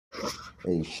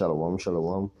Hey, shalom,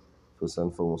 shalom. First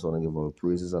and foremost, I want to give all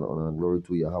praises and honor and glory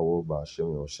to Yahweh,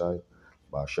 Ba'ashem Yoshai,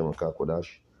 Ba'ashem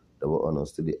Kakodash. Double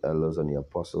honors to the elders and the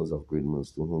apostles of great minds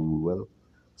to whom we well.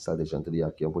 Salvation to the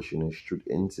Akim, pushing in truth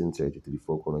and sincerity to the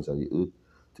four corners of the earth,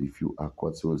 to the few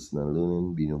aquats who listen and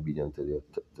learning, being obedient to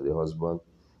the husband.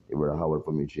 The brother Howard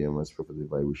from HMS, prophet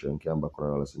divine, we shall come back on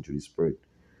our lesson to the spirit.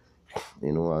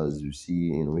 As you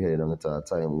see, we're heading on into a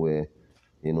time where,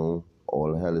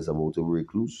 all hell is about to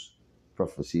break loose.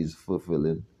 Prophecy is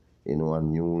fulfilling, a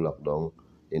new lockdown,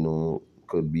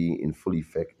 could be in full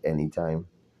effect anytime,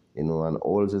 and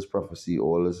all this prophecy,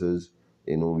 all this is,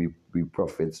 we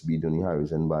prophets, be Donny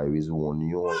Harris and Byways warn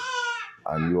you all,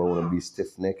 and you all want to be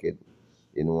stiff necked,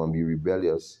 and be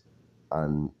rebellious,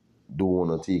 and don't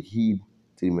want to take heed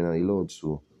to the men of the Lord.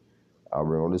 So I'll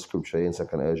bring on the scripture in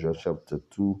 2nd Ezra chapter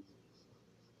 2,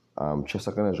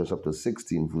 Second Ezra chapter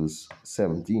 16, verse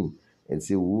 17. It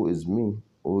says, Woe is me,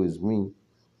 woe is me,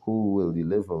 who will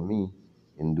deliver me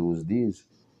in those days?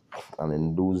 And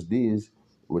in those days,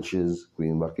 which is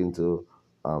going back into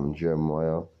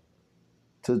Jeremiah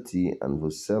 30 and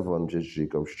verse 7, which is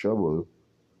Jacob's trouble.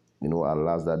 At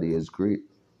last that day is great,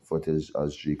 for it is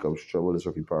as Jacob's trouble is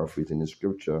what we paraphrase in the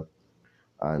scripture.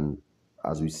 And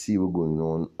as we see what's going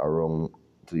on around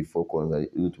to the four corners of the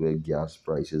earth where gas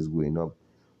prices going up,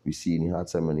 we see in hard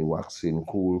time and the waxing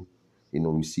coal,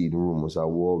 we see the rumors of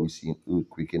war, we see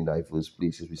earthquake in diverse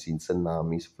places, we see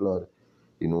tsunamis, flood,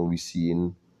 we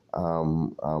seeing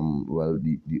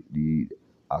the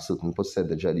a certain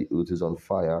percentage of the earth is on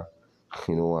fire,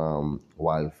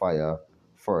 wildfire,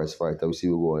 forest fire that we see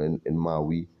we going in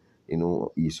Maui,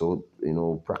 ESO,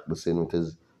 practicing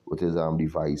with his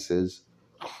devices,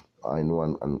 I know,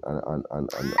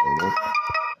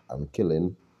 and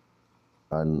killing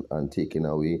and taking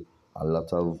away a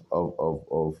lot of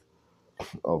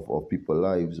people's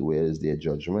lives, whereas their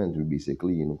judgment will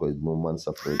basically, because no man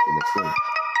suffered innocent.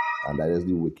 And that is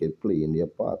the wicked play in their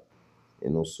part.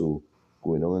 So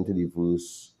going on into the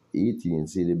verse 18,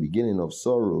 say the beginning of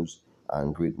sorrows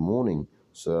and great mourning.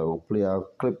 So I will play a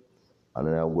clip and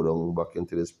then I'll go down back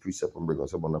into this precept and bring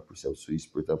us up on the precept. So his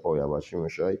spirit of power, Yabashim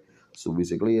Shai. So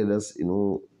basically, this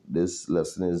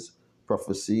lesson is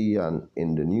prophecy and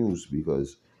in the news,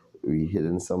 because we hit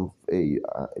in some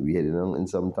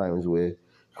times where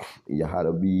you had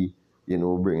to be,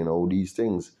 bringing all these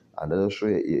things. And that'll show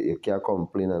you can't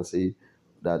complain and say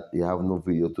that you have no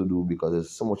video to do, because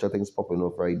there's so much of things popping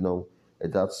up right now.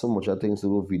 It has so much of things to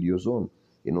do videos on,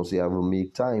 so you have to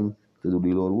make time to do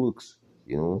the Lord works,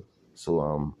 So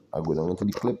I'll go down into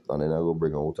the clip and then I'll go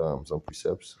bring out some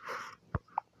precepts.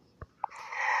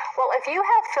 Well, if you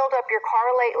have filled up your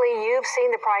car lately, you've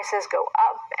seen the prices go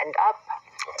up and up.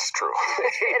 That's true.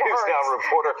 Here's now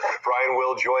reporter Brian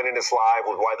Will joining us live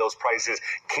with why those prices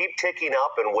keep ticking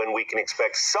up and when we can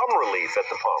expect some relief at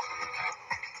the pump.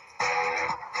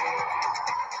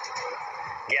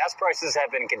 Gas prices have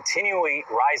been continually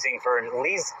rising for at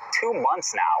least 2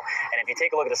 months now. And if you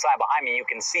take a look at the sign behind me, you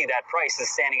can see that price is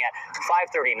standing at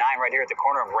 $5.39 right here at the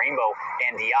corner of Rainbow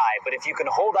and DI. But if you can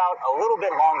hold out a little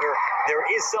bit longer, there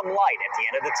is some light at the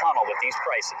end of the tunnel with these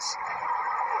prices.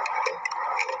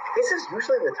 This is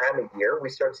usually the time of year we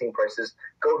start seeing prices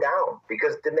go down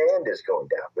because demand is going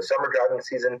down. The summer driving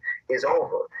season is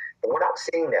over, and we're not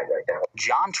seeing that right now.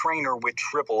 John Trainer with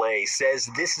AAA says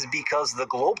this is because the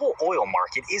global oil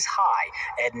market is high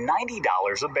at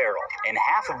 $90 a barrel, and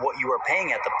half of what you are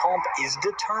paying at the pump is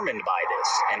determined by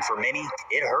this. And for many,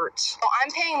 it hurts. Well,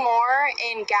 I'm paying more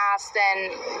in gas than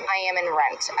I am in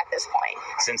rent at this point.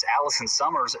 Since Allison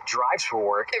Summers drives for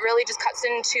work, it really just cuts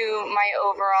into my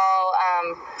overall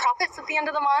profits at the end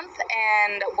of the month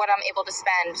and what I'm able to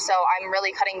spend. So I'm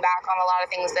really cutting back on a lot of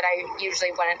things that I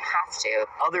usually wouldn't have to.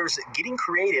 Others getting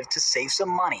creative to save some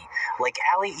money, like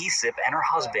Ali Esip and her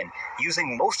husband,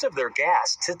 using most of their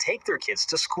gas to take their kids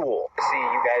to school. See,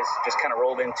 you guys just kind of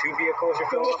rolled in 2 vehicles you're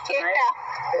filling up tonight?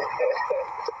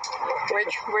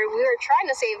 We were trying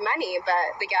to save money,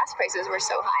 but the gas prices were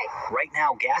so high. Right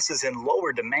now, gas is in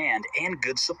lower demand and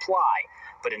good supply.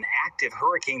 But an active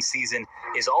hurricane season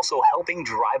is also helping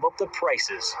drive up the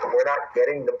prices. We're not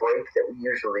getting the break that we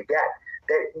usually get.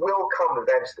 That will come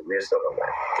eventually. We just don't know when.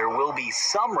 There will be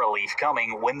some relief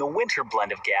coming when the winter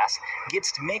blend of gas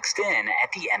gets mixed in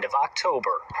at the end of October.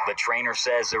 The trainer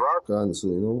says there are...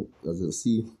 So, as you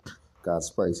see, gas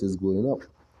prices going up.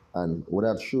 And what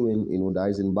that's showing, that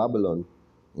is in Babylon,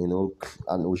 and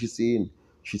what she's saying,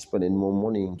 she's spending more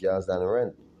money in gas than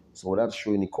rent. So that's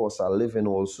showing the cost of living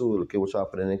also. Look at what's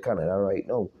happening in Canada right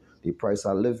now. The price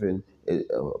of living,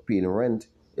 paying rent,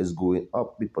 is going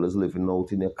up. People is living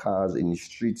out in their cars, in the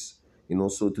streets,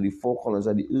 so to the four corners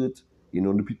of the earth,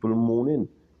 the people moaning,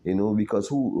 because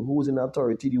who's in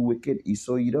authority? The wicked,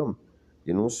 Esau, Edom.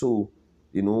 So,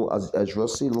 as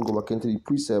Ross said, we'll go back into the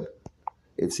precept.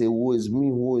 It say, woe is me,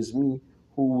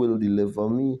 who will deliver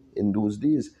me in those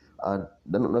days? And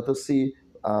then not to say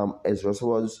Ezra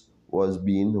was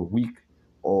being weak,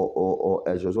 or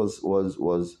Ezra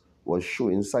was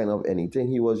showing sign of anything.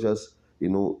 He was just,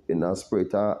 in a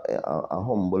spirit, a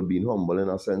humble, being humble in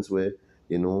a sense where,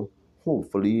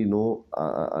 hopefully,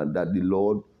 that the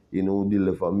Lord,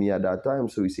 deliver me at that time.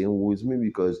 So he's saying, woe is me,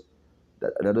 because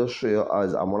that does show you,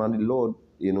 as I'm on the Lord,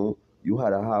 you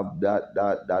had to have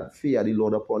that fear of the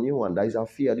Lord upon you, and that is a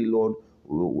fear of the Lord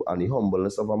and the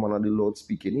humbleness of a man of the Lord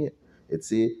speaking here. It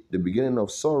say the beginning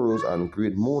of sorrows and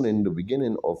great mourning, the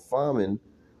beginning of famine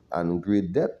and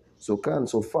great debt. So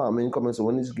farming coming. So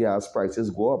when these gas prices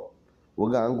go up,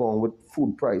 we're going to go on with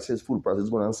food prices. Food prices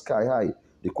going on sky high.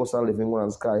 The cost of living going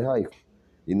on sky high.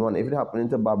 And if it happening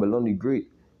to Babylon the Great,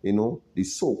 the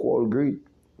so-called great,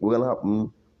 we're gonna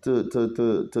happen to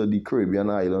the Caribbean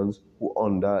islands who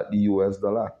under the US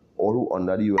dollar, or who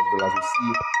under the US dollar. We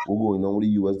see we're going on with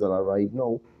the US dollar right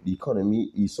now. The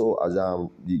economy is so, as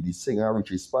the singer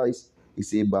Richie Spice, he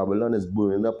say Babylon is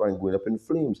burning up and going up in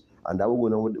flames, and that we're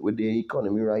going on with the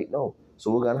economy right now.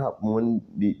 So we're gonna happen when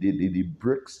the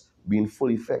BRICS being full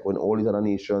effect, when all these other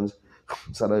nations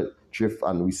sort of drift,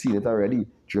 and we've seen it already,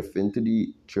 drift into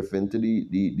the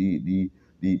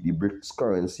BRICS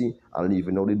currency, and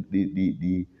even though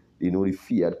the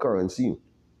fiat currency,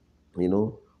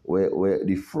 where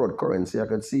the fraud currency, I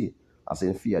could see, as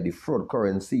in fiat, the fraud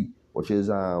currency, which is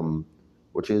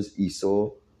Esau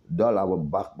dollar, were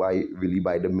backed by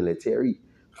the military,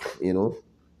 and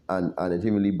it's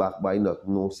really backed by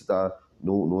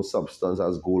no substance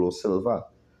as gold or silver.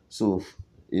 So,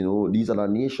 these are the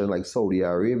nations like Saudi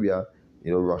Arabia,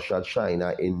 Russia,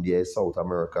 China, India, South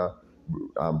America,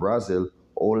 Brazil,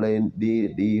 all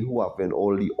they who have been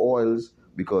all the oils,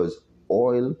 because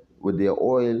with their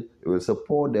oil, it will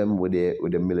support them with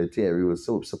the military, it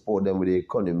will support them with the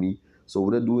economy. So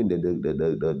what they're doing,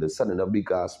 the sending up the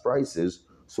gas prices,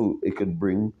 so it could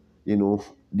bring,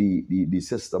 the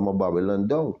system of Babylon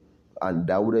down. And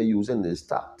that what they're using is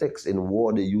tactics. In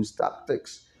war, they use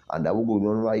tactics. And that will go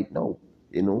on right now.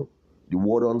 The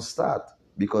war don't start,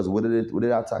 because what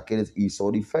they attack is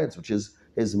Esau defense, which is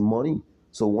his money.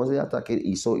 So once they attack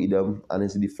Esau, Edom, and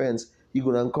his defense, he's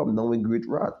going to come down with great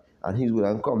wrath. And he's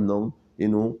going to come down,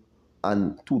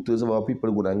 and 2/3 of our people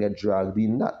are going to get dragged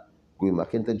in that. Going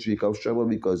back into Jacob's trouble,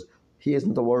 because he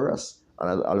isn't our us.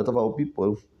 And a lot of our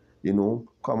people,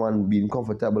 come and being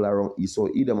comfortable around Esau,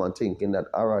 Edom, and thinking that,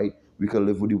 all right, we can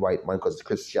live with the white man, because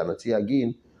Christianity,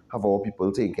 again, have our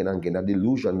people thinking and getting a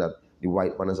delusion that the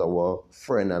white man is our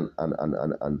friend, and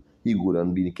he good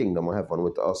and be in the kingdom of heaven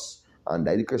with us. And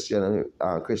that the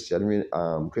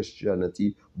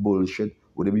Christianity bullshit,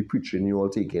 would they be preaching you all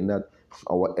thinking that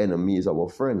our enemy is our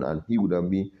friend, and he wouldn't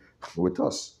be with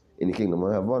us in the kingdom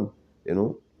of heaven,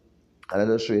 And I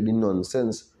just show you the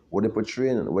nonsense what they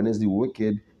portraying. When it's the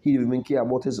wicked, he didn't even care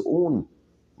about his own,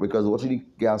 because watching the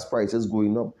gas prices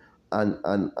going up, and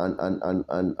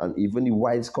even the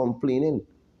whites complaining.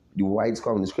 The whites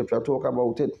come in the scripture talk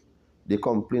about it. They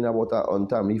complain about that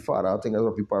untimely father. I think that's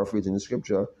what people paraphrasing the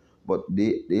scripture, but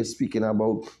they're speaking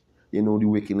about the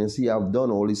wickedness he have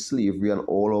done, all his slavery and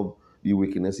all of the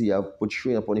wickedness he have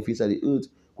portrayed upon the face of the earth,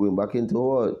 going back into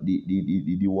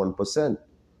the 1%,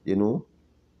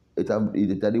 it had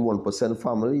the 1%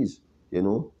 families,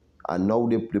 and now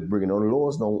they're bringing on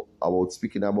laws now about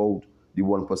speaking about the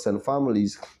 1%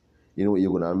 families.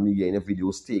 You're gonna be getting a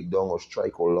video take down or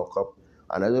strike or lock up,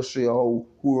 and I just show you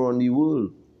who run the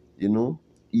world.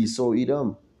 Esau,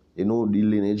 Edom, the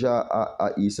lineage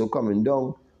of Esau coming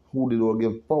down. Who did all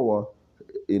give power,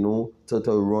 to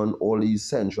run all these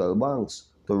central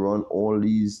banks, to run all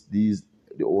these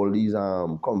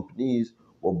companies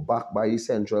were backed by the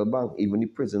central bank. Even the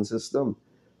prison system,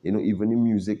 even the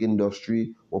music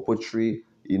industry will portray,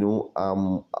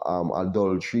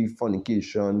 adultery,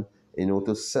 fornication,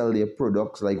 to sell their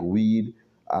products like weed,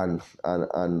 and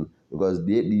because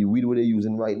the weed what they're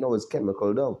using right now is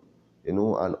chemical down, and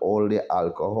all the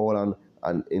alcohol, and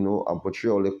portray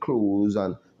all the clothes,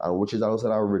 and which is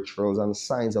also our rituals and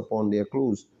signs upon their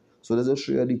clothes. So there's a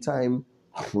show you the time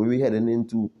when we heading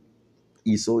into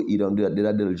Esau, Edom did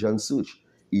a diligent search.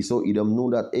 Esau, Edom know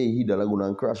that, hey, he dollar going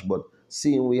to crash, but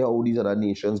same way how these other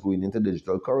nations going into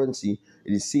digital currency,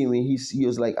 it is the same way he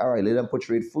was like, all right, let them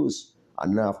portray it first.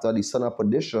 And then after the son of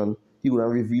perdition, he going to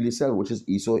reveal himself, which is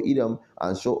Esau, Edom,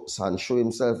 and show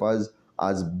himself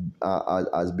as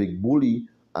big bully,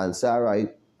 and say, all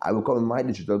right, I will come in my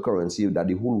digital currency, that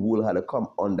the whole world had to come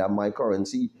under my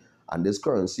currency. and this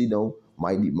currency now,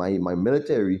 my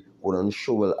military would not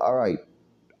show, well, all right,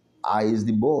 I is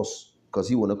the boss, because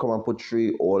he want to come and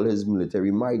portray all his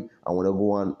military might and want to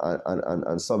go on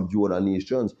and subdue other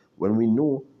nations. When we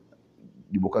know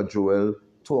the book of Joel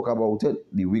talk about it,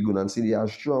 we're going to see they are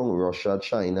strong. Russia,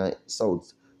 China,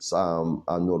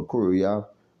 North Korea,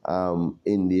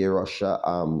 India, Russia,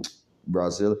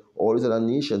 Brazil, all these other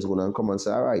nations going to come and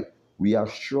say, all right, we are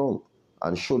strong,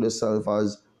 and show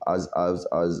themselves as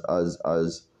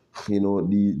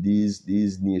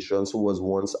these nations who was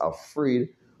once afraid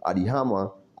of the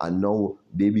hammer, and now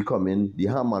they becoming the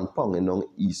hammer and pounding on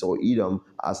Esau Edom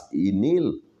as a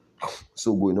nail.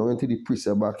 So going on into the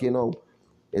precept back,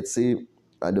 it say,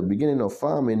 at the beginning of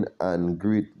famine and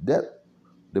great death,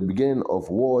 the beginning of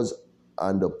wars,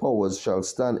 and the powers shall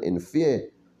stand in fear.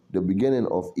 The beginning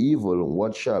of evil,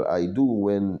 what shall I do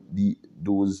when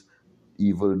those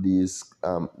evil days,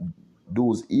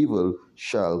 those evil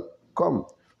shall come?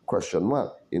 Question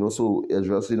mark. So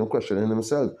Ezra, questioning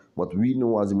himself. But we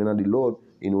know as the men of the Lord,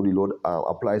 the Lord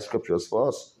applies scriptures for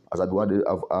us. As I do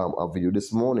a video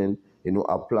this morning,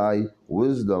 apply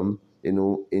wisdom, in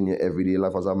your everyday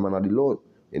life as a man of the Lord.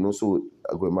 So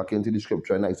going back into the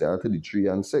scripture in Isaiah 33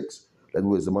 and 6, let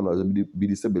wisdom and knowledge be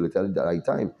the stability at the right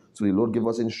time. So the Lord give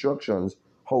us instructions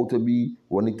how to be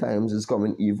when the times is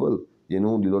coming evil. The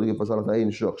Lord give us a lot of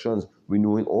instructions. We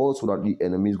knowing also that the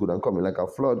enemy is going to come in like a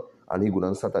flood, and he going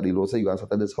to start at the Lord. So you going to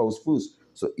start at this house first.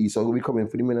 So Esau will be coming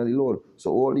for the men of the Lord.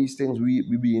 So all these things we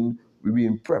being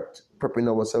prepping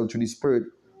ourselves through the Spirit,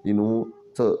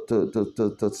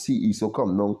 to see Esau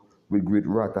come now with great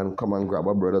wrath and come and grab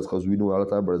our brothers, because we know a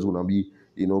lot of brothers going to be,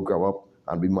 grab up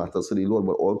and be martyrs to the Lord.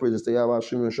 But all praises to Yahweh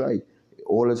Hashem Yeshai.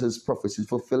 All of his prophecies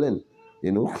fulfilling,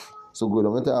 So going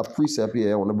on into our precept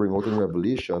here, I want to bring out in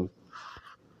Revelation,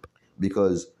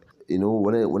 because,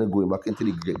 when I going back into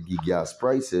the gas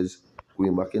prices,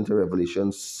 going back into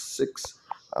Revelation 6,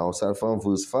 I'll start from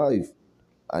verse 5,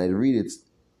 and I read it.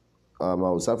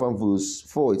 I'll start from verse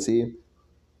 4,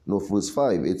 verse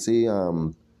 5, it say,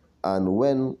 and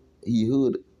when he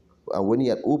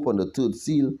had opened the third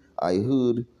seal, I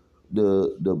heard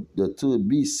the third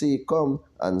beast say, come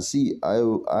and see.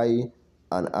 I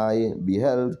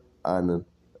beheld, and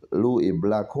lo, a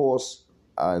black horse,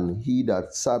 and he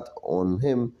that sat on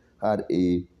him had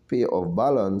a pair of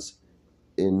balance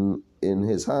in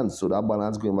his hands. So that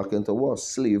balance going back into what?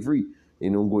 Slavery.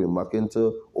 Going back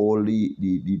into all the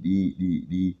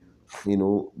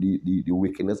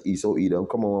wickedness Esau Edom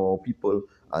come on our people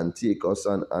and take us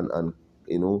and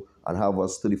have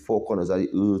us to the four corners of the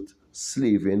earth,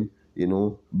 slaving,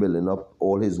 building up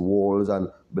all his walls and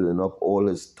building up all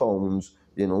his towns,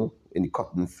 in the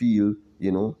cotton field,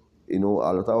 a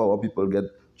lot of our people get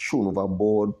thrown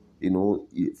overboard,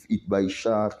 eat by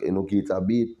shark, gator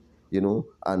bait,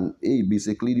 and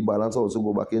basically the balance also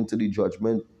go back into the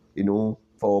judgment,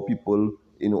 for our people,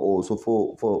 also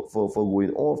for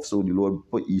going off. So the Lord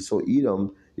put Esau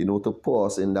Edom, to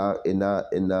pause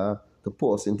to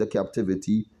pause into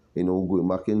captivity, going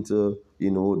back into,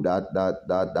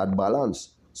 that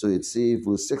balance. So it say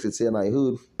verse 6, it say, and I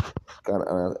heard,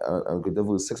 and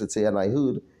verse 6, it say, and I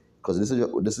heard, because this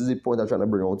is the point I'm trying to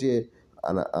bring out here,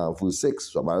 and verse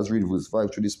 6, so let's read verse 5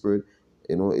 through the Spirit,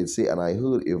 it say, and I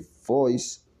heard a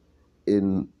voice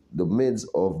in the midst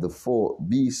of the four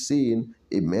beasts saying,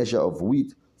 a measure of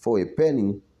wheat for a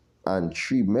penny, and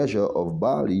 3 measures of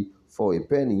barley for a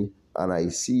penny, and I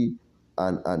see,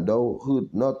 and thou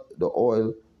heard not the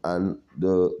oil and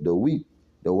the wheat,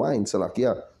 the wine,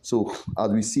 Salakia. So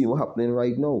as we see what's happening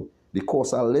right now, the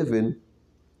cost of living,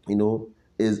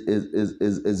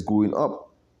 is going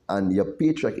up, and your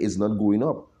paycheck is not going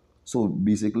up. So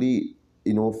basically,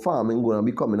 farming going to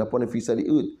be coming up on the face of the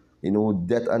earth.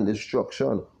 Death and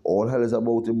destruction, all hell is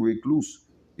about to break loose.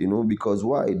 Because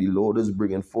why? The Lord is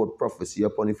bringing forth prophecy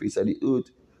upon the face of the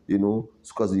earth.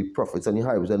 Because the prophets and the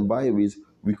highways and byways,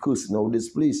 we cursing out this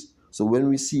place. So when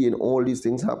we see all these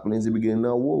things happening, it's the beginning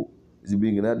of war. It's the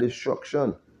beginning of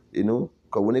destruction. Because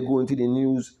when they go into the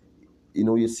news,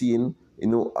 you're seeing, a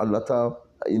lot of,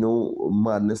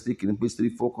 madness taking place to the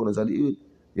four corners of the earth.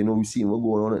 We see what's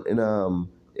going on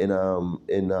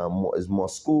in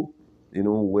Moscow,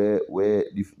 where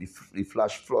the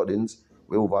flash floodings,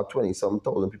 where over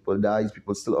 20,000 people died,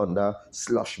 people still under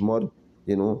slush mud,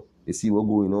 You see what's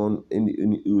going on in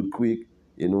the earthquake,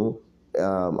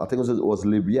 I think it was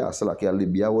Libya. So like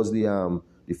Libya was the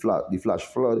flash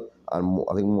flood, and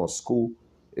I think Moscow,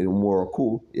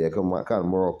 Morocco,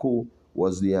 Morocco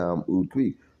was the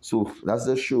earthquake. So that's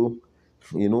the show,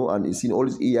 and you see all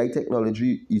this AI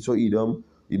technology, Esau Edom,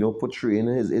 portraying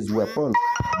his weapon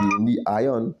being the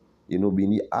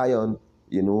iron,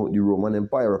 you know, the Roman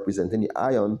Empire representing the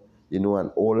iron, you know, and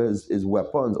all his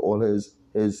weapons, all his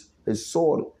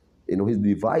sword, you know, his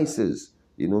devices,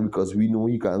 you know, because we know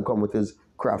he can come with his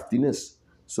craftiness.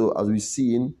 So as we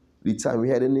see in the time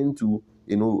we're heading into,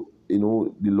 you know,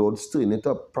 the Lord stirring it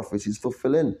up, prophecies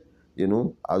fulfilling, you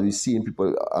know, as we see in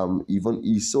people, even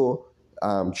Esau,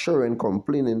 children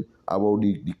complaining about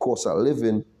the cost of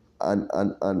living and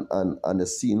the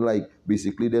scene, like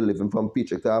basically they're living from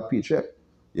paycheck to paycheck.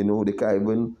 You know, they can't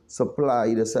even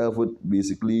supply themselves with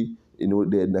basically, you know,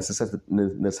 their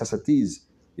necessities,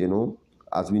 you know.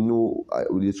 As we know,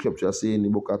 with the scripture saying in the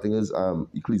book, I think is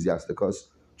Ecclesiasticus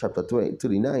chapter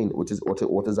 39, which is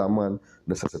what is a man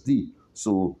necessity.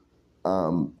 So,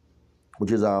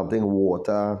 which is I think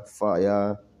water,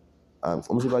 fire. Let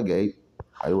me see if I get it.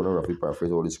 I don't want to roughly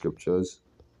paraphrase all the scriptures.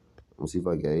 Let me see if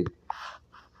I get it.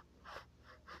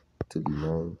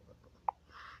 39.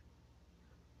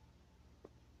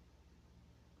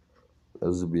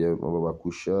 Let's be a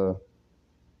Babakusha.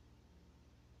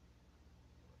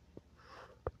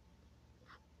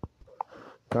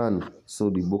 So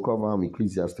the book of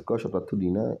Ecclesiasticus chapter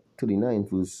 39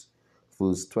 verse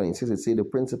 26, it says the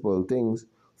principal things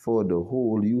for the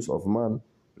whole use of man,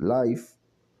 life,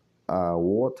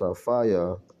 water,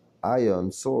 fire,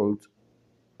 iron, salt,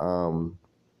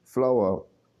 flour,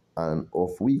 and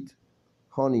of wheat,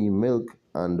 honey, milk,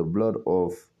 and the blood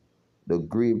of the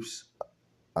grapes,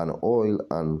 and oil,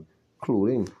 and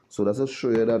clothing. So that's to show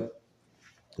you that,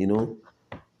 you know,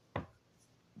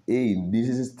 hey, this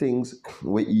is things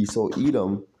where Esau,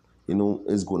 Edom, you know,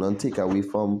 is going to take away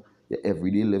from your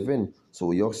everyday living.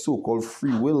 So your so-called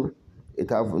free will,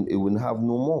 it wouldn't have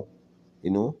no more,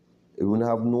 you know. It wouldn't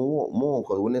have no more,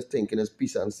 because when it's thinking it's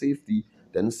peace and safety,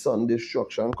 then sudden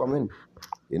destruction coming,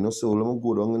 you know. So let me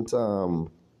go down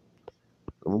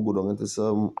into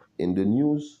some in the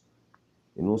news,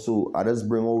 you know. So I just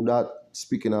bring out that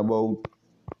speaking about,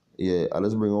 you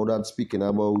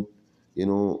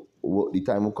know, what the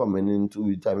time we're coming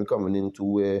into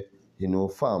where, you know,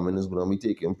 farming is going to be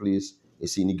taking place. You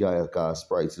see the gas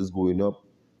prices going up,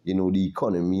 you know, the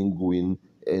economy going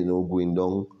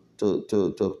down to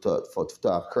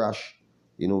a crash.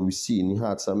 You know, we seen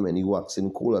had so many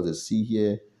waxing coal, as I see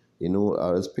here. You know,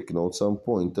 I was picking out some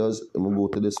pointers. I'm going to go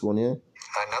to this one here.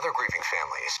 Another grieving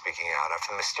family is speaking out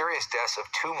after the mysterious deaths of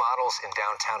two models in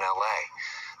downtown LA.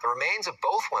 The remains of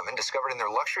both women discovered in their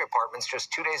luxury apartments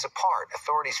just 2 days apart.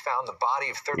 Authorities found the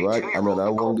body of 32-year-old Right,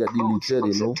 another one get deleted,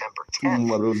 you know. Two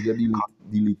models get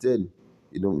deleted.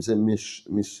 You know, say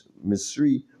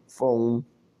mystery found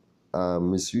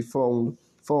found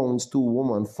two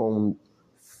women found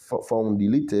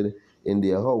deleted in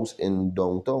their house in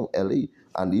downtown LA,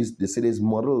 and they say there's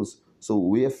models. So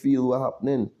we feel what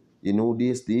happening. You know,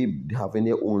 they having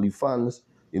their OnlyFans,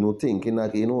 you know, thinking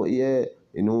like, you know, yeah,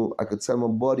 you know, I could sell my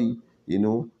body, you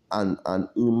know, and earn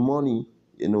money,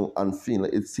 you know, and feel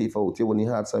like it's safe out here when you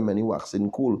had so many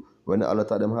waxing cool, when a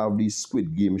lot of them have these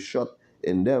Squid Game shot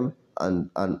in them, and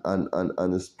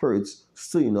the spirits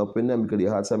stirring up in them because they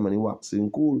had so many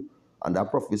waxing cool. And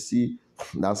that prophecy,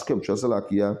 that scripture,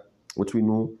 Salakia, which we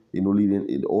know, you know, leading,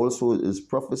 it also is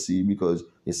prophecy, because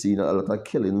you see a lot of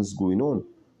killings going on,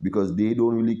 because they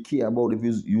don't really care about if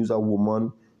you use a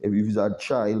woman, if you use a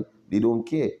child, they don't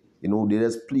care. You know, they're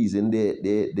just pleasing their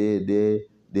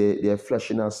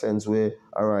flesh in a sense where,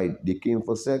 all right, they came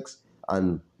for sex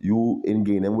and you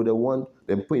engage them with a want,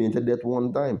 then put into death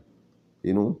one time.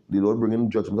 You know, the Lord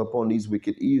bringing judgment upon these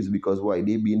wicked Eves, because why?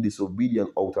 They being disobedient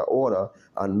out of order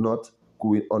and not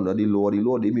going under the Lord. The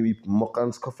Lord, they may be mock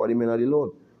and scoff at the men of the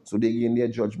Lord. So they gain their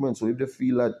judgment. So if they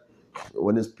feel that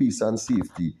when it's peace and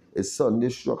safety, it's sudden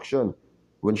destruction,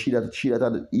 when she that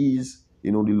at ease,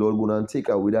 you know, the Lord going to take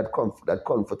away that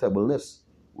comfortableness.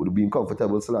 With being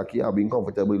comfortable, so like, yeah, being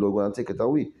comfortable, the Lord going to take it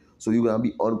away. So you're going to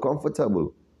be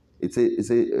uncomfortable. It's a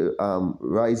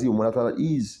rising woman at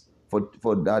ease.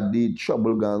 For that day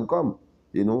trouble gonna come.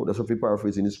 You know, that's what we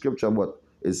paraphrase in the scripture, but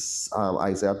it's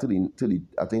Isaiah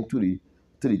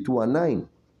 32 and 9.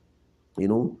 You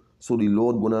know, so the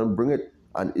Lord gonna bring it,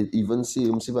 and it even say,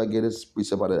 let me see if I get this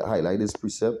precept, I highlight this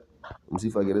precept. Let me see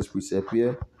if I get this precept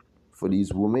here for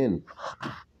these women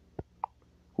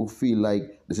who feel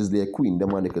like this is their queen,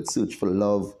 them and they could search for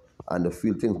love, and they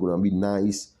feel things gonna be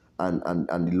nice, and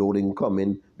the Lord ain't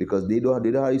coming, because they don't have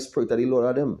the spirit of the Lord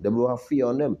of them. They don't have fear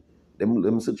on them.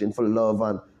 Them searching for love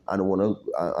and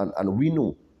we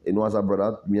know, you know, as a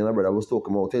brother, me and a brother was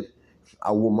talking about it.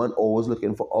 A woman always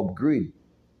looking for upgrade.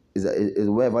 Is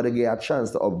wherever they get a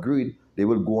chance to upgrade, they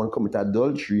will go and commit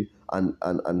adultery and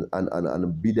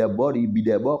be their body, be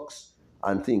their box,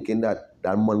 and thinking that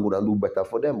man gonna do better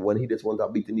for them when he just want to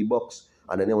beat in the box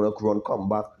and then they want to come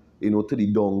back, to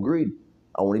the downgrade.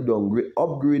 And when the downgrade,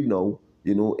 upgrade now,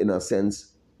 in a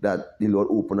sense that the Lord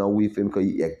open a way for him because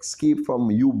he escaped from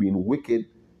you being wicked,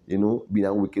 being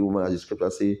a wicked woman, as the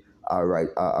scripture say, all right,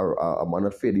 a man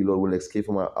of faith, the Lord will escape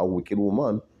from a wicked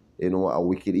woman, a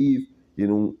wicked Eve,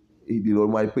 the Lord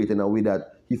might pray it in a way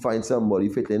that he finds somebody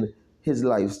fitting his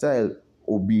lifestyle,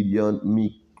 obedient,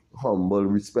 meek, humble,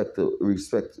 respectful,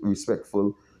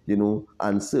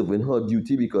 and serving her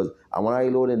duty. Because and when I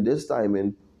Lord in this time,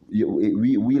 and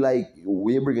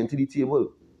we bringing to the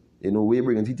table, we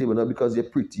bringing to the table not because you're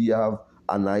pretty, you have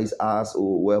a nice ass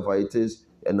or whatever it is,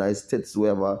 a nice tits,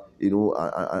 whatever, and you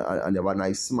have a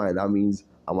nice smile. That means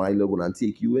I'm gonna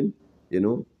take you in,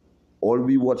 all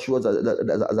we watch was as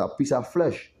a piece of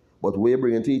flesh. But we're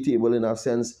bringing to the table in a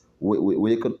sense where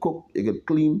you could cook, you could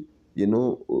clean,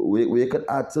 where you could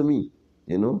add to me,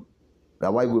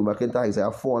 That's why going back into Isaiah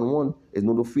 4:1 is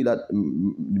not to feel that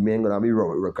the man gonna be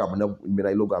grabbing up, when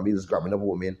I look at me just grabbing up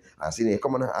woman and saying, hey,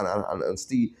 come on and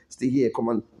stay here, come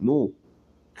on. No.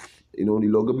 The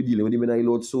Lord will be dealing with the men I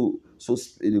Lord so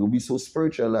it will be so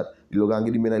spiritual that the Lord will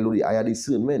give the men I Lord the eye of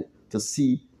discernment to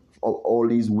see all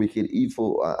these wicked,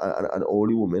 evil, and all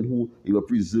the women who He will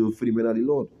preserve for the men of the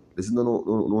Lord. This is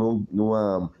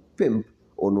no pimp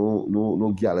or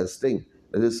no gallus thing.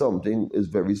 This is something is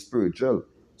very spiritual.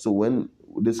 So when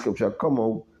the scripture come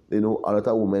out, a lot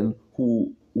of women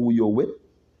who you're with,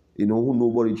 who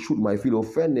nobody should might feel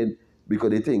offended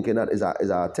because they thinking that is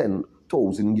a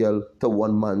 10,000 girl to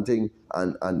one man thing,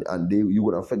 and you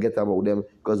gonna forget about them.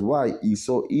 Because why?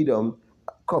 Esau, Edom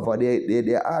cover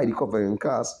their eye, the covering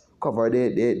cast,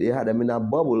 they had them in a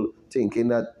bubble thinking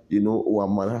that, a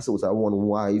man has to have one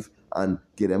wife and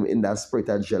get them in that spirit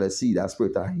of jealousy, that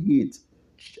spirit of hate,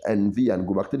 envy, and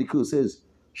go back to the curses.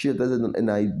 She that is in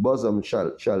thy bosom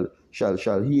shall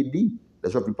hate thee.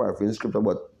 That's what we paraphrase the scripture,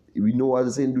 but we know as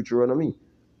it's in Deuteronomy,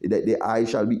 that the eye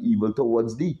shall be evil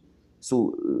towards thee.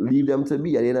 So leave them to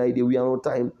be. At the end of the day, we have no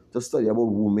time to study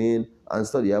about women and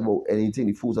study about anything,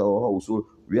 the foods of our house. So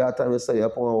we have time to study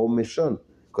upon our mission.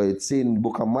 Because it's in the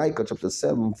book of Micah, chapter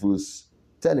 7, verse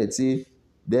 10, it says,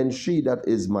 then she that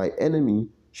is my enemy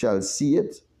shall see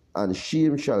it, and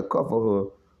shame shall cover her,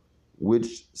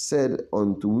 which said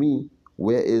unto me,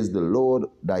 where is the Lord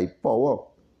thy power?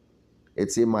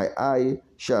 It says, my eye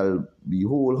shall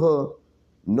behold her,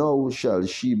 now shall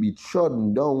she be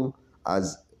trodden down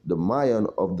as the mire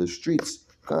of the streets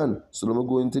can. So let me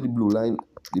go into the blue line,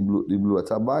 the blue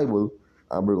letter Bible,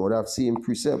 and bring out that same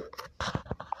precept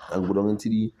and go down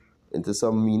into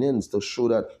some meanings to show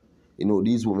that,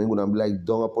 these women gonna be like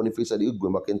dung upon the face of the earth,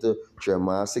 going back into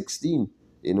Jeremiah 16,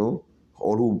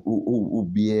 all who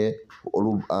bear,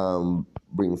 all who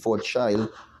bring forth child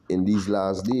in these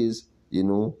last days,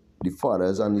 the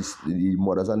fathers and the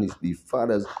mothers and the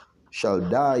fathers shall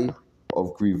die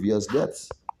of grievous deaths,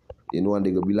 and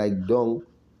they're gonna be like dung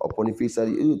upon the face of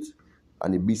the earth,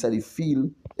 and the beast of the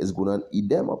field is gonna eat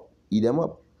them up.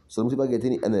 So if I get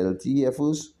any NLT here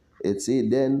first, it say,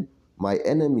 then my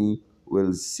enemy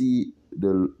will see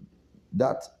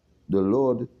that the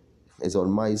Lord is on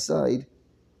my side.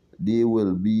 They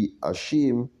will be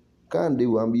ashamed. They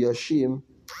will be ashamed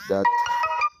that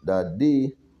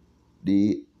they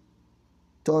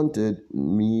taunted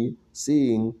me,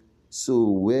 saying, so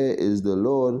where is the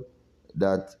Lord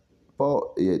that power?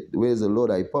 Where is the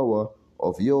Lord thy power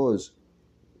of yours?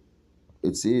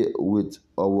 It say, with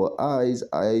our eyes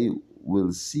I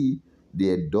will see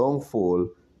their downfall.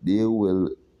 They will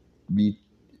be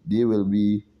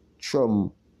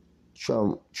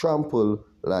trampled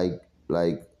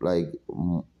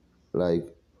like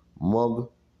mud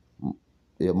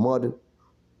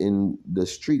in the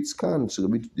streets. So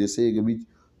they say it be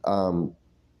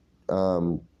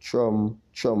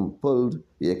trampled.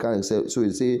 Yeah, can't say. So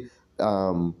it say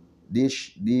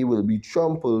they will be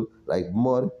trampled like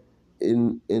mud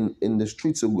in the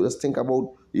streets. So let's think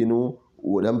about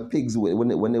them pigs when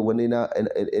they in a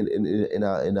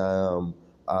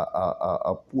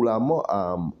pool of mud,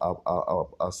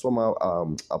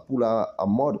 a pool of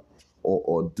mud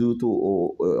or dirt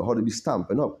or how to be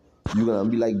stamping up. You're gonna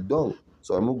be like dung.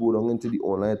 So I'm gonna go down into the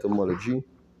online etymology.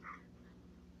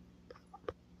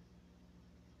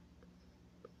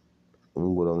 I'm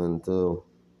gonna go down into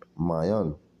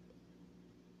Mayan.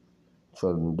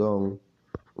 Trodden down.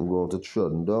 I'm going to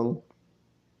trodden down.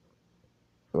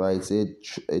 Right,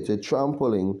 it's a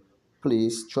trampling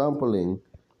place, trampling.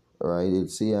 Right,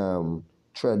 it's a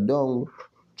tread down,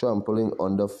 trampling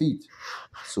under feet.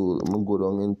 So I'm gonna go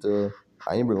down into.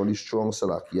 I ain't bring all these strong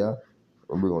Salakia.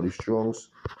 I'm bring all these strongs.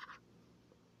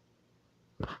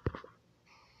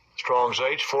 Strong's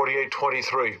H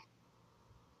 4823.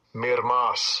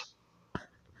 Mirmas.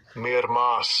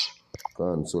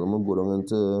 So I'm gonna go down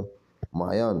into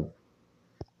Mayan.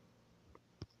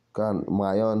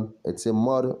 Mayan, it's a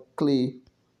mud, clay,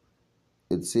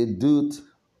 it's a dirt,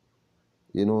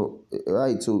 you know,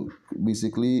 right? So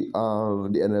basically,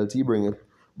 the NLT bring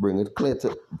it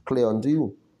clear unto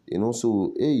you, you know.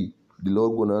 So hey, the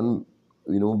Lord gonna,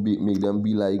 you know, make them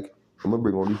be like. I'm gonna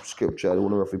bring out the scripture. I don't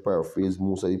want to roughly paraphrase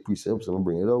most of the precepts. I'm gonna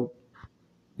bring it out.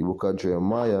 The book of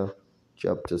Jeremiah,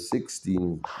 chapter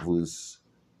 16, verse.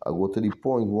 I go to the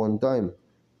point one time.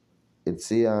 It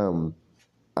say, and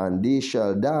they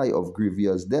shall die of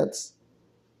grievous deaths.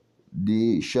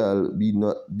 They shall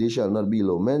not be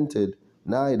lamented,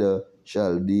 neither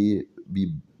shall they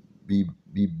be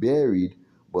buried,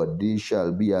 but they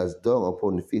shall be as dung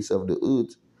upon the face of the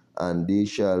earth, and they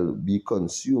shall be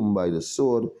consumed by the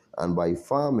sword and by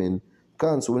famine.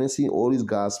 So when you see all these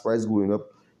gas prices going up,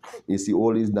 you see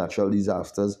all these natural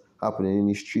disasters happening in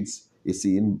the streets, you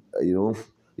see, you know,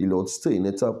 the Lord stirring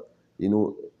it up. You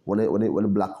know, when the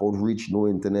blackout reach, no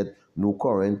internet, no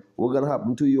current, what's gonna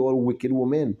happen to you all wicked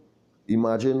women?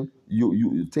 Imagine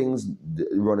you things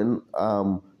running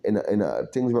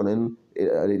things running.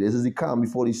 This is the calm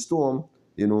before the storm,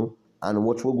 you know, and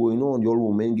what's going on? Your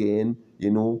woman getting,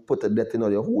 you know, put to death in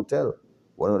your hotel.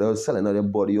 One of them selling their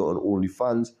body on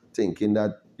OnlyFans, thinking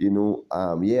that, you know,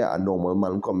 a normal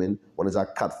man coming. One is a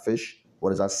catfish.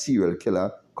 One is a serial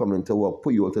killer coming to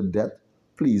put you all to death.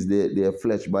 Please, their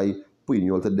flesh by putting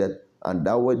you all to death. And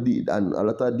that would and a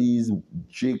lot of these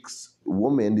chicks,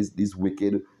 women, these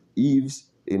wicked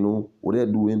Eves, you know, what they're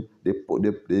doing, they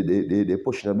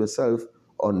pushing up themselves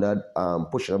under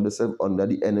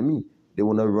the enemy. They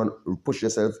want to push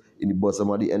themselves in the bosom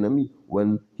of the enemy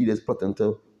when he is plotting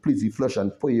to please the flesh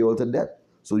and put you all to death.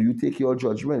 So you take your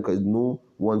judgment, because no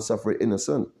one suffered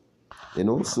innocent. You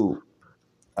know, so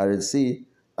I would say,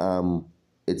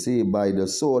 it say, by the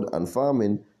sword and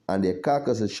famine, and their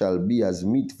carcasses shall be as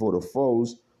meat for the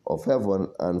fowls of heaven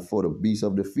and for the beasts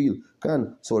of the field.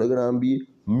 So they're gonna be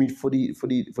meat for the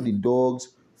dogs,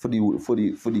 for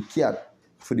the cat,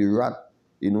 for the rat,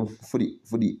 you know, for the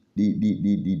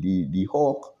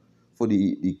hawk, for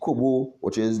the kobo,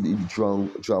 which is the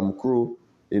drum crow,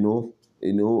 you know,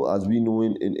 as we know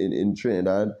in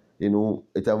Trinidad, you know,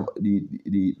 it have you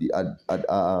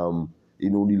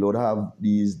know, the Lord have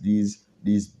these beasts of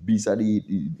the beasts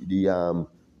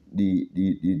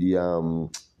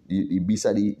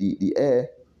of the air,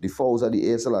 the fowls of the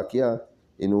air, so like, yeah,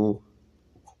 you know,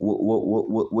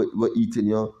 what eating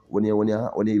you when you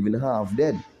even half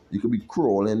dead. You could be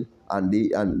crawling, and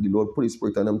the Lord put His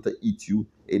Spirit on them to eat you.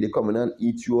 And they come in and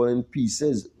eat you all in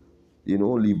pieces, you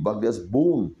know, leave back this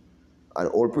bone. And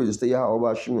all praises to Yahweh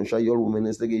Hashem, your woman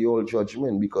is to get your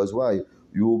judgment, because why?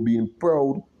 You've been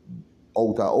proud,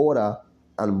 out of order,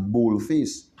 and bold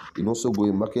face. You know, so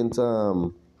going back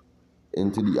into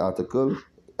the article,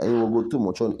 I won't go too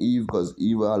much on Eve, because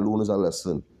Eve alone is a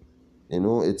lesson. You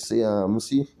know, it's a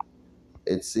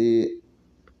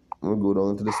I'm gonna go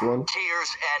down to this one.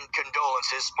 Tears and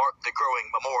condolences mark the growing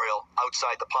memorial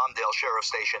outside the Palmdale Sheriff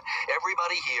Station.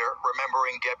 Everybody here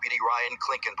remembering Deputy Ryan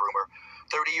Klinkenbroomer,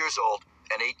 30 years old,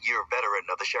 an 8-year veteran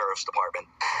of the Sheriff's Department.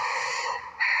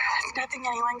 There's nothing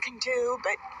anyone can do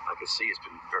but I can see it's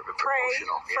been very pray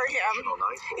for him.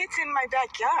 It's in my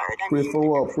backyard. Pray for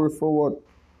what? Pray for what?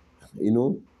 You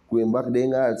know, going back, they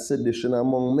ain't got sedition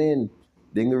among men.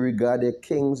 They ain't regard their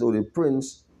kings or the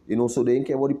prince. You know, so they ain't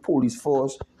care about the police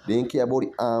force. They ain't care about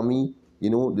the army. You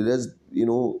know, they just, you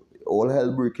know, all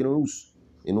hell breaking loose.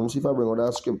 You know, see if I bring out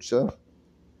that scripture.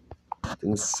 I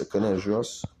think it's 2 Ezra.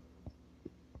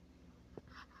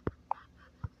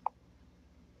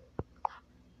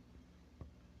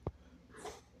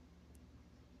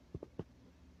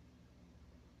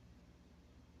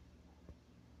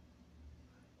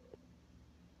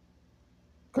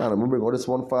 I'm gonna bring out this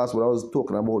one fast. What I was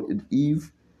talking about in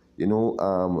Eve, you know,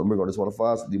 I'm gonna bring out this one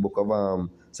fast. The book of 2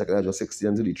 Ezra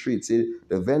 16:3. It says,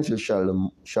 the virgin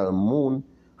shall mourn,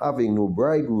 having no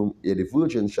bridegroom. Yet the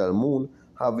virgin shall mourn,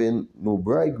 having no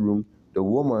bridegroom. The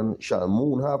woman shall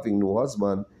mourn, having no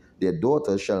husband. Their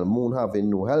daughters shall mourn,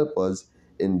 having no helpers.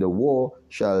 In the war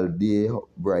shall their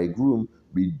bridegroom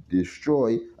be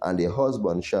destroyed, and their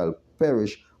husband shall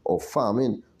perish of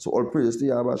famine. So all praise to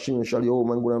Yahweh Hashem, shall your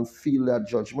woman go and feel that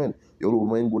judgment. Your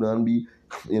woman go and be,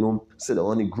 you know, sit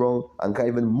on the ground and can't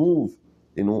even move.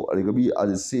 You know, it could be,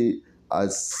 as I say,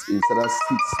 as instead of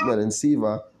sweet smelling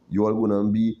savor, you all gonna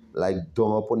be like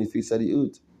dung upon the face of the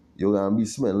earth. You're gonna be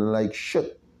smelling like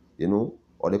shit, you know,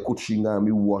 or the coochie gonna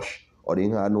be washed, or they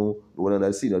ain't have no one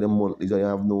that see that the monthly, they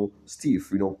have no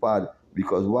stiff, you know, pad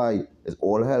Because why? It's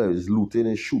all hell. It's looting,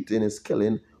 it's shooting, it's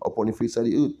killing upon the face of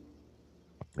the earth.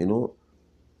 You know,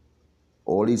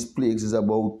 all these plagues is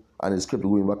about, and the scripture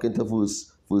going back into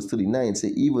verse 39, say,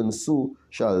 even so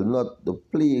shall not the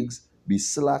plagues be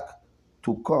slack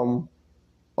to come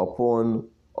upon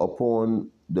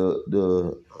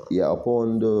the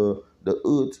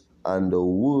earth, and the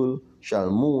world shall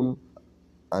mourn,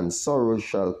 and sorrow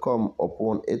shall come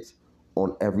upon it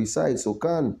on every side. So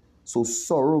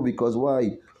sorrow, because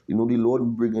why? You know, the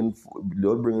Lord bringing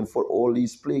forth all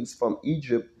these plagues from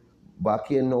Egypt back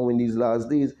here now in these last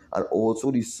days, and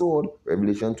also the sword,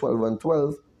 Revelation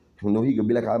 12:12. You know, he could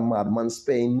be like a madman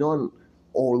sparing none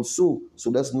also.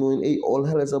 So that's knowing, hey, all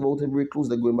hell is about to break loose.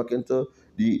 They're going back into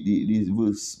the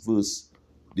verse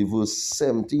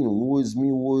 17. Woe is me,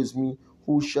 who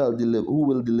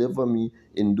will deliver me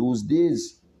in those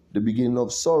days? The beginning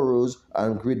of sorrows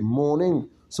and great mourning.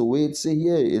 So where it say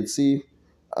here, it say,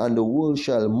 and the world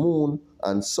shall mourn,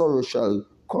 and sorrow shall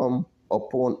come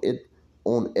upon it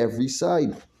on every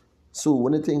side. So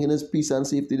when the thinking is peace and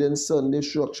safety, then sudden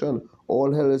destruction,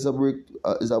 all hell is about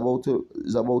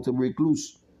to break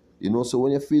loose. You know, so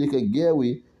when you feel like a get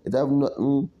away, it have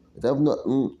nothing,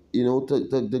 you know,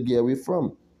 to get away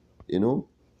from. You know,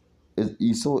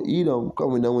 Esau Edom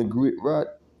coming down with great wrath,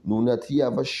 knowing that he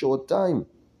have a short time.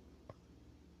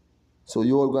 So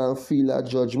you all gonna feel that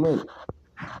judgment.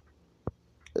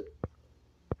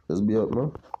 Let's be up,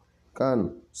 man.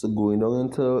 So going down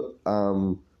into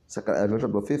 2 Ezra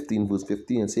chapter 15, verse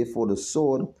 15, say, for the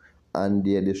sword and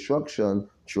their destruction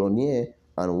draw near,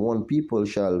 and one people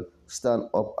shall stand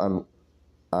up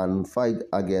and fight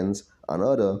against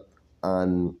another,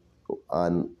 and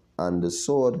the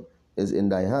sword is in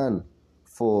thy hand.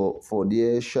 For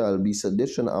there shall be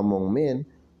sedition among men,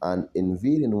 and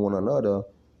invading one another.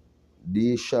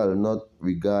 They shall not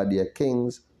regard their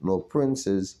kings nor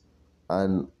princes,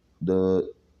 and the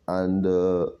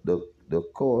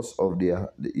cause of the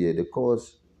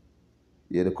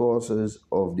causes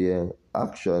of their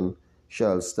action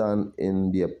shall stand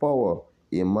in their power.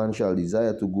 A man shall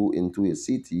desire to go into a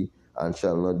city and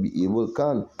shall not be able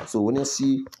can. So when you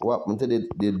see what happened to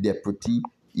the deputy,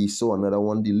 he saw another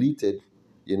one deleted,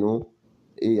 you know,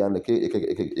 and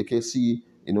you can see,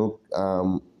 you know,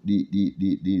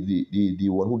 the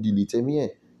one who deleted him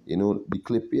here, you know, the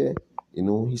clip here, you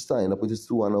know, he's starting up with his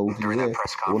 2 and out in here.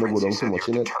 I want to go down too much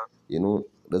in it, you know.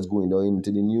 Let's go down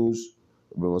into the news,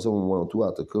 bring us some 1 or 2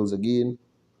 articles again,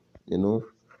 you know.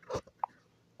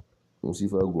 Let's see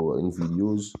if I go in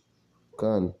videos.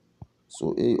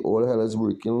 So hey, all hell is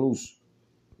breaking loose,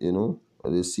 you know.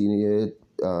 They seen here,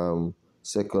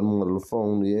 second model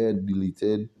found here,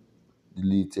 deleted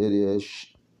here.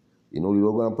 You know,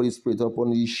 you're going to put it straight up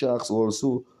on these sharks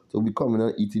also to be coming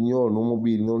and eating you all. No more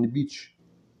bathing on the beach.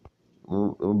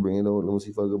 Let me bring it out. Let me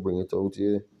see if I can bring it out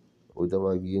here.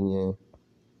 Whatever again here.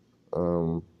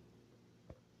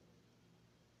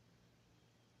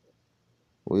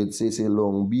 Where it says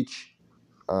Long Beach.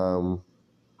 I'm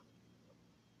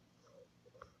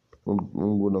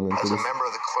go down into this. As a member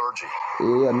of the clergy.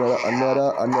 Hey, another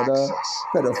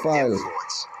pedophile.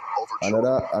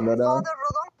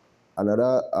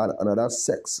 Another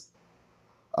sex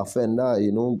offender,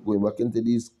 you know, going back into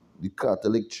the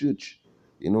Catholic Church,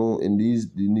 you know, in these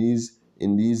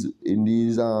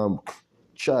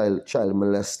child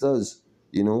molesters,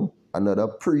 you know, another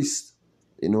priest,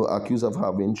 you know, accused of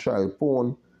having child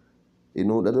porn, you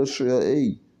know. That'll show you,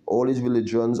 hey, all these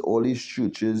religions, all these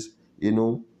churches, you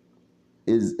know,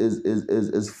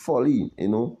 is folly, you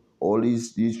know. All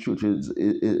these churches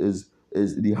is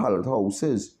the hallowed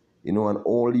houses, you know, and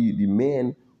all the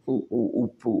men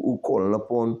who calling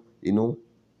upon, you know,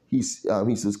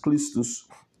 Jesus Christus,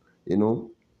 you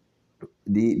know,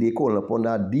 they calling upon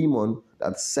that demon,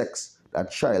 that sex,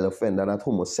 that child offender, that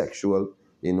homosexual,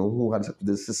 you know, who had sex with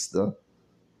his sister.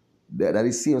 That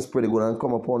is same spirit going to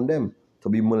come upon them to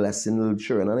be molesting little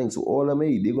children. And things. So all of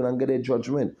them, they're going to get their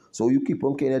judgment. So you keep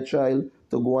on getting a child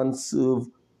to go and serve,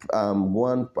 and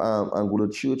go to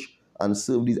church and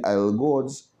serve these idol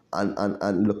gods,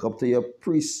 and look up to your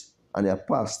priest and your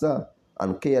pastor,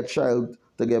 and care your child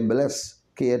to get blessed,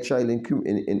 care your child in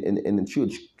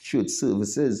church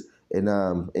services,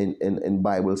 in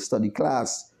Bible study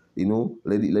class, you know.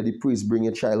 Let the priest bring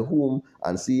your child home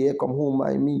and say, hey, come home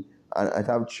by me. And I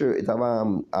have church, it have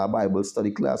a Bible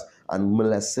study class, and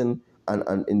molesting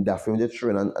and interfering with the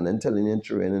children, and then telling the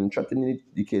children and threatening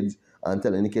the kids, and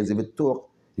telling the kids if it talk,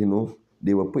 you know,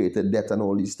 they will pay to death and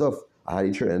all this stuff. I had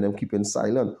the children and them keeping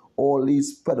silent. All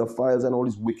these pedophiles and all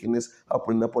this wickedness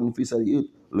happening upon the face of the earth.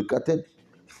 Look at it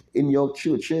in your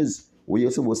churches, where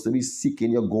you're supposed to be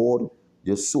seeking your God,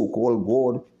 your so-called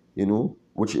God,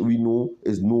 which we know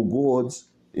is no gods,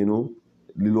 the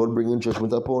Lord bringing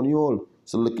judgment upon you all.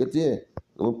 So look at there.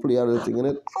 Don't play a little thing in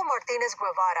it. Martinez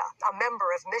Guevara, a member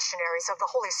of Missionaries of the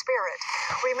Holy Spirit,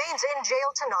 remains in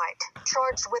jail tonight,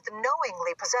 charged with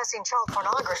knowingly possessing child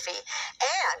pornography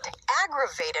and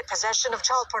aggravated possession of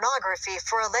child pornography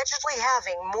for allegedly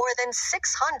having more than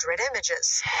 600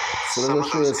 images. So let me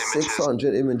show you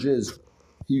 600 images.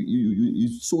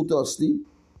 You're so thirsty.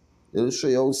 It'll show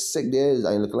you how sick there is.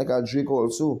 I look like a Drake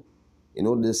also.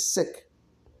 They're sick.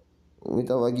 Let me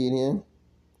have again here.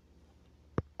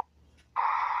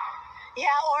 Yeah,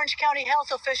 Orange County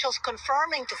health officials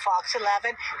confirming to Fox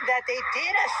 11 that they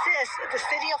did assist the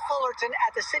city of Fullerton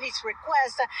at the city's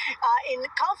request in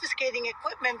confiscating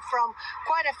equipment from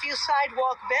quite a few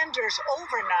sidewalk vendors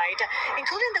overnight,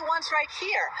 including the ones right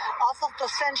here off of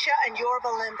Placentia and Yorba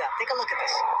Linda. Take a look at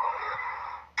this.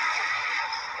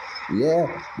 Yeah,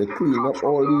 they clean up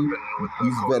all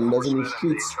these vendors in the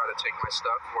streets.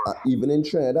 Even in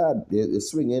Trinidad, they're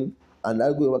swinging, and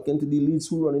they're going back into the leads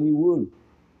who run in the world.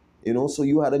 So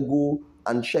you had to go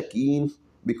and check in,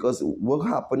 because what's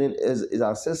happening is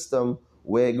a system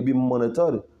where it will be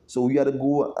monitored. So you had to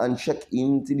go and check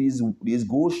into these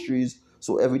groceries.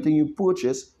 So everything you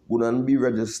purchase will not be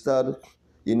registered,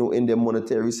 in the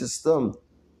monetary system.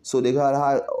 So they had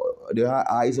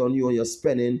eyes on you, and your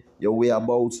spending, your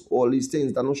whereabouts, all these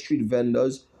things. They're not street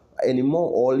vendors anymore.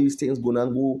 All these things gonna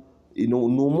go, no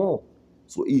more.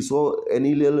 So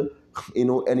any little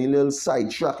side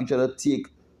track you try to take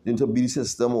into the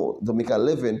system or to make a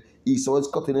living, Esau is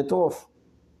cutting it off.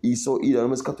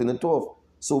 Edom is cutting it off.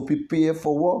 So prepare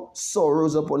for what?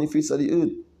 Sorrows upon the face of the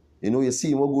earth. You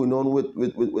see what going on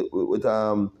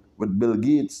with Bill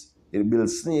Gates. He build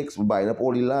snakes, buying up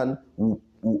all the land.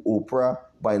 Oprah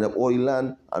buying up all the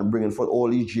land and bringing forth all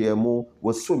these GMO,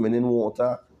 was swimming in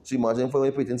water. So imagine if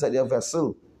you put it inside your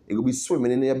vessel, it could be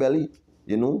swimming in your belly,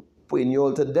 putting you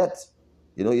all to death.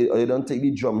 You don't take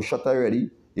the drum shot already,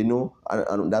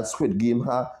 and that Squid Game,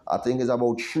 I think is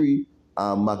about 3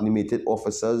 magnitude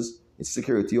officers,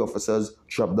 security officers,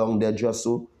 trapped down there just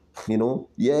so,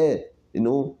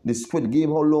 the Squid Game,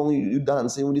 how long you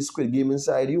dancing with the Squid Game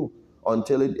inside you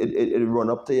until it run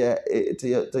up to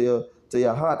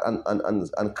your heart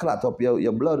and clot up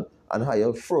your blood and how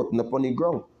you're floating upon the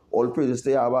ground. All praises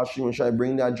to Yahweh Hashem shall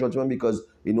bring that judgment, because,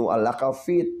 a lack of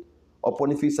faith upon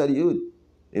the face of the earth.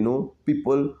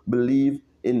 People believe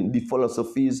in the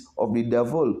philosophies of the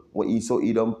devil, what Esau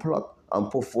Edom plot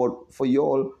and put forth for you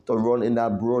all to run in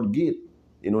that broad gate,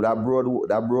 that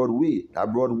broad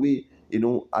way,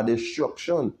 a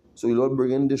destruction. So you Lord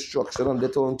bringing destruction and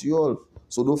death unto you all.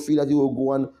 So don't feel that you will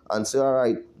go on and say, all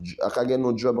right, I can't get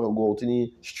no job, I can go out in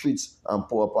the streets and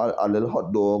pour up a little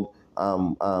hot dog,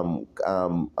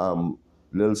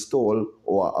 little stall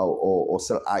or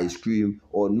sell ice cream.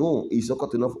 Or no, he's not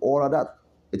cutting off all of that.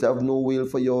 It have no will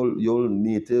for your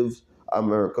native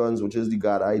Americans, which is the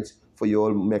Gadites, for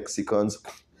your Mexicans.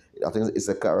 I think it's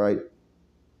a car, right?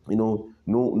 No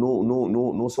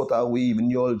sort of way, even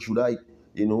your Judite,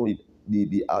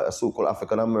 the so-called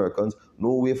African Americans,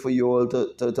 no way for you all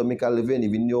to make a living.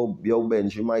 Even your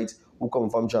Benjamites who come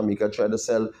from Jamaica try to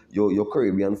sell your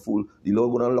Caribbean food. The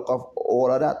Lord gonna lock off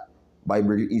all of that by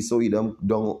bringing Esau Edom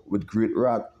down with great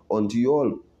wrath unto you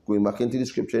all. Going back into the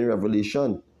scripture in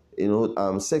Revelation,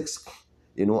 6,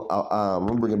 I'm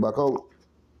gonna bring it back out.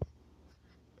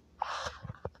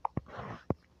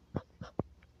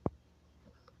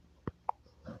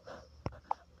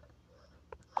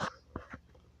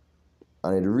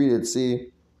 And it read it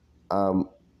say, and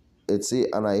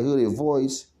I heard a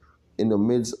voice in the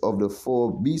midst of the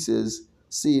 4 beasts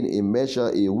saying, a measure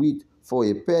of wheat for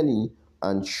a penny,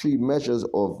 and 3 measures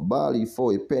of barley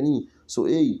for a penny. So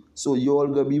you all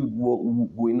gonna be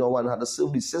going now and have to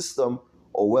save the system,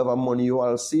 or whatever money you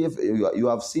all save, you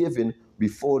have saving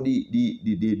before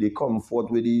they come forth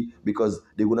with because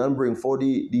they're gonna bring for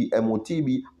the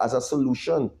MOTB as a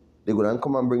solution. They're gonna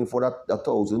come and bring for that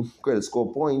 1,000 credit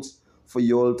score points for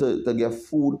you all to get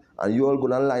food, and you all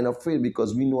gonna line up for it,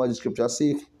 because we know as the scripture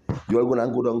say, you all gonna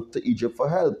go down to Egypt for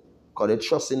help, because they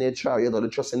trust in their chariot, or they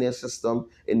trust in their system,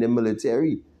 in the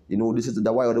military. This is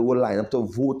the why they will line up to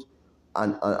vote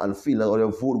and feel like they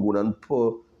vote go and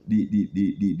put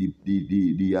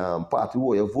the party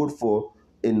who you vote for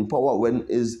in power, when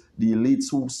is the elites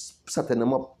who setting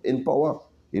them up in power.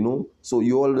 So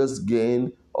you all just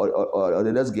gain or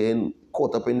they just getting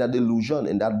caught up in that delusion,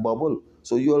 in that bubble.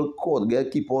 So you all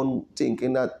keep on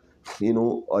thinking that,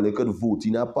 or they could vote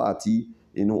in a party,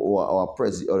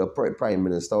 or a prime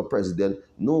minister or president.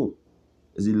 No.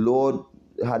 It's the Lord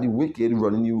had the wicked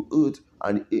running the earth,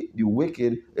 and the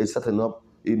wicked is setting up,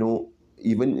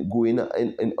 even going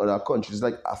in other countries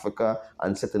like Africa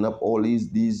and setting up all these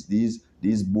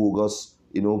bogus,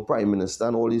 prime minister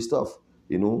and all this stuff,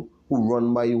 who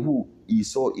run by who?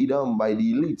 Esau Edom, by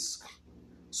the elites.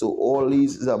 So all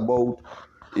these is about,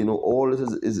 all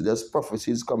this is just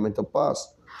prophecies coming to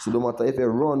pass. So no matter if you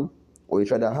run or you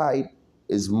try to hide,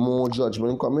 is more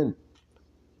judgment coming.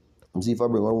 Let's see if I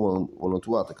bring on one or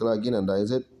two articles again, and that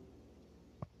is it.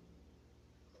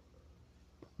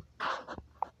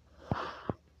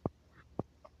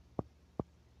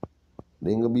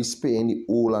 They ain't gonna be spaying the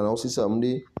whole and I'll see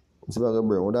someday. Let's see if I can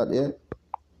bring on that, yeah?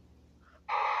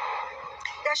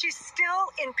 That she's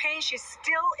still in pain, she's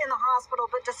still in the hospital,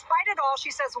 but despite it all, she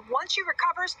says once she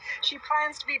recovers, she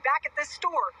plans to be back at this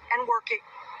store and working.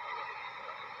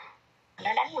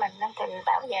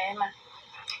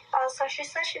 So she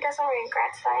says she doesn't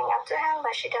regret signing up to him,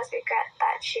 but she does regret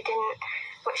that she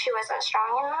wasn't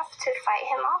strong enough to fight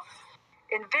him off.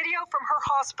 In video from her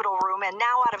hospital room and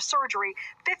now out of surgery,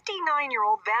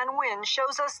 59-year-old Van Nguyen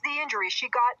shows us the injury she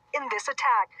got in this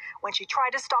attack when she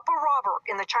tried to stop a robber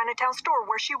in the Chinatown store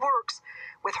where she works.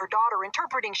 With her daughter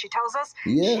interpreting, she tells us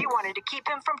she wanted to keep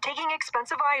him from taking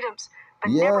expensive items,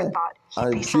 but never thought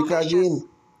he'd be so vicious.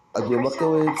 I go back to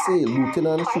what it say,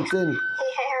 Lieutenant shooting. He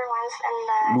hit her once in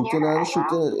the Lieutenant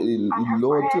shooting,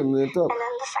 Lord turning it up.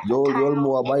 The all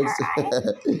Moabites,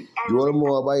 the all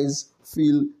Moabites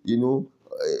feel,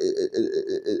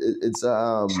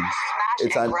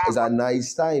 it's a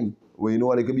nice time where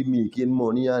they could be making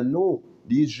money, and no,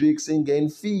 these drakes ain't getting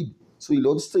feed. So you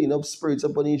don't stirring up spirits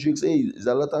upon these drakes. Hey, there's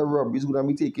a lot of robberies gonna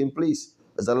be taking place.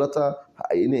 There's a lot of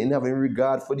in having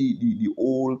regard for the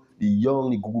old, the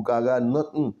young, the gugu gaga,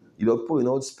 nothing. You don't putting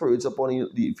out spirits upon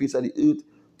the face of the earth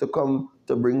to come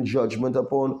to bring judgment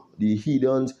upon the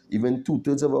heathens, even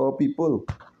 2/3 of our people.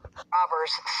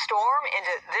 Robbers storm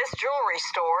into this jewelry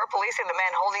store. Police say the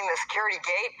man holding the security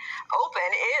gate open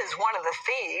is one of the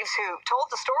thieves who told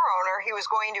the store owner he was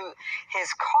going to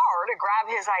his car to grab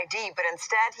his ID, but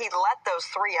instead he let those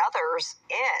three others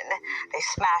in. They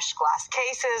smashed glass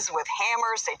cases with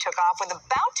hammers. They took off with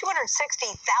about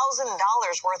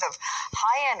 $260,000 worth of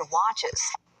high-end watches.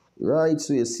 Right,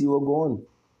 so you see what's going.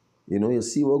 You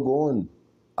see what's going.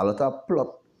 A lot of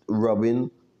plot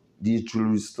robbing these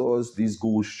jewelry stores, these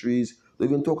ghost streets. They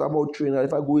even talk about Trinidad.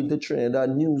 If I go into Trinidad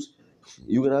news,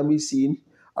 you're gonna be seeing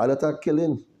a lot of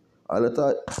killing, a lot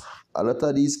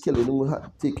of these killing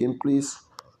taking place.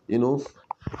 Don't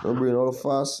bring it all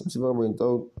fast. Let's see if I bring it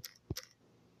out.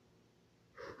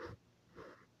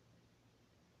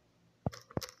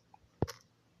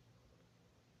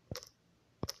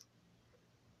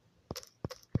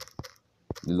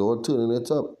 The Lord turning it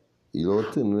up. The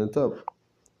Lord turning it up.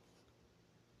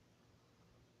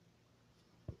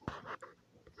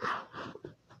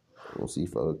 We'll see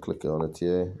if I click on it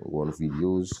here. Go on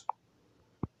videos.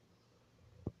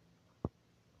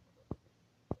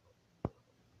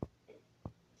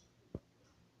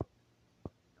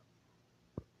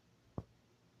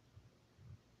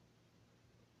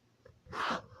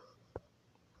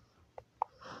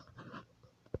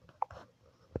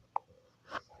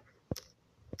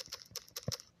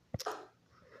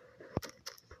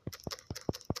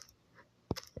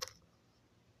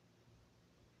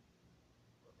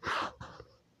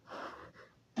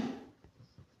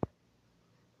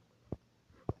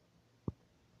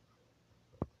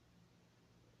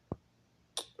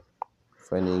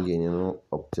 Finding again,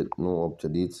 up to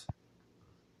date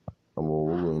about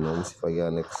what's going on. See if I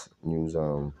get next news.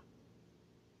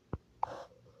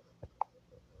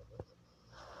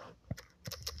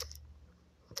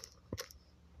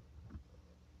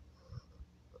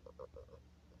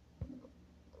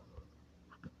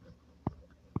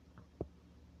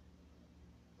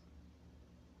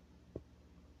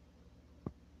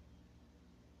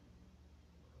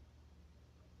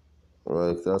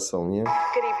 Right, that's some here.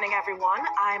 Good evening, everyone.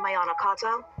 I'm Ayana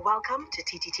Carter. Welcome to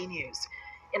TTT News.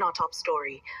 In our top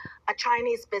story, a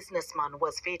Chinese businessman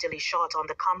was fatally shot on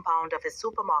the compound of his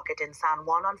supermarket in San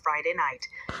Juan on Friday night.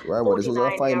 Right, but this was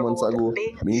 5 months ago.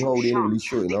 Meanwhile, they didn't really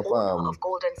showing up. Of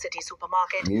Golden City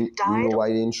Supermarket meanwhile, why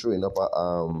they didn't showing up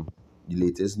the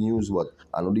latest news? What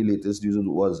I know, the latest news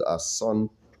was a son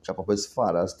chop up his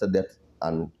fathers to death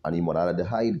and his mother had to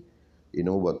hide.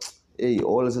 But hey,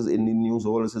 all this is in the news.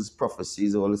 All this is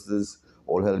prophecies. All this is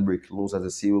all hell breaking loose. As I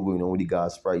see, what's going on with the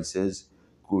gas prices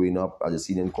going up. As you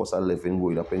see, in cost of living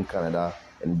going up in Canada,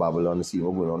 in Babylon. You see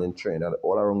what's going on in Trinidad.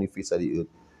 All around the face of the earth.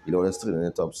 They're turning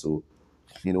it up. So,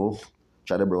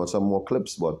 try to bring out some more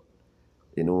clips, but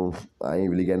I ain't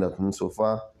really getting nothing so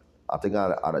far. I think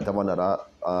I have another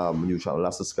new channel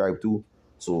I subscribe to.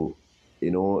 So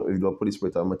you know, if you put the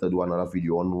spirit, I'm going to do another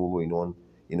video on what's going on,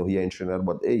 you know, here in Trinidad.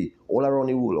 But hey, all around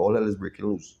the world, all hell is breaking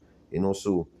loose, you know.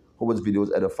 So hope this video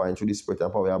is edifying through the spirit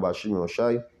and power about Shimmy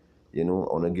Oshai. You know,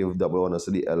 I want to give double honors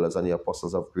to the elders and the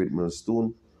apostles of Great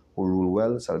Millstone who rule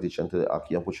well. Salutation to the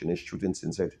Aki and pushing his truth in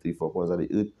sincerity to the four corners of the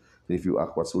earth. To the few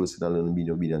Aqua souls sitting and being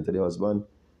obedient to their husband.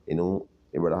 You know,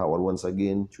 Brother Howard once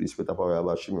again, through the spirit and power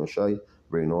about Shimmy Oshai,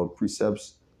 bringing all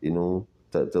precepts, you know,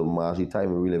 to match the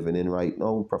time we're living in right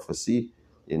now, prophecy,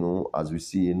 you know, as we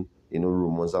see in, you know,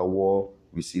 rumors of war,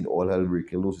 we seen all hell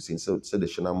breaking loose, we seen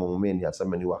sedition among men, he had so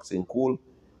many waxing cold,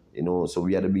 you know, so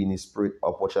we had to be in the spirit,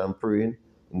 up watching and praying,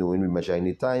 you know, when we measure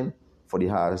any time for the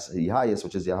highest,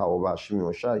 which is Yahweh Shimmy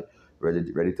Oshai,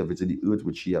 ready to visit the earth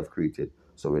which he have created.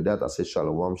 So with that, I say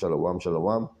shalom, shalom,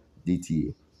 shalom,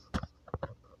 DTA.